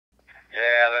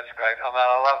Yeah, that's great. I mean,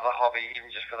 I love the hobby, even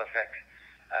just for the fact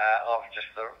of just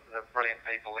the brilliant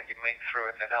people that you meet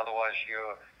through it that otherwise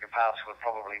your paths would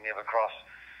probably never cross.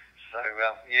 So,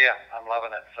 yeah, I'm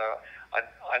loving it. So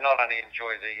I not only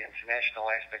enjoy the international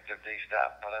aspect of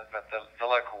D-Star, but the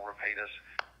local repeaters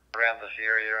around this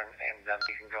area and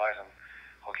meeting guys and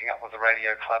hooking up with the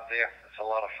radio club there. It's a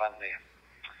lot of fun there.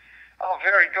 Oh,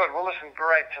 very good. Well, listen,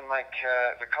 great to make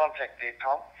the contact there,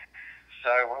 Tom.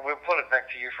 So we'll put it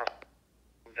back to you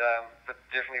but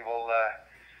definitely we'll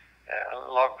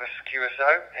log this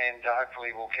QSO and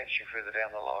hopefully we'll catch you further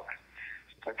down the log.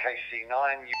 So KC9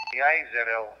 UPA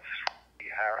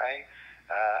ZL3RA,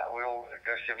 we'll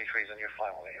go 73s on your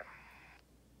final there.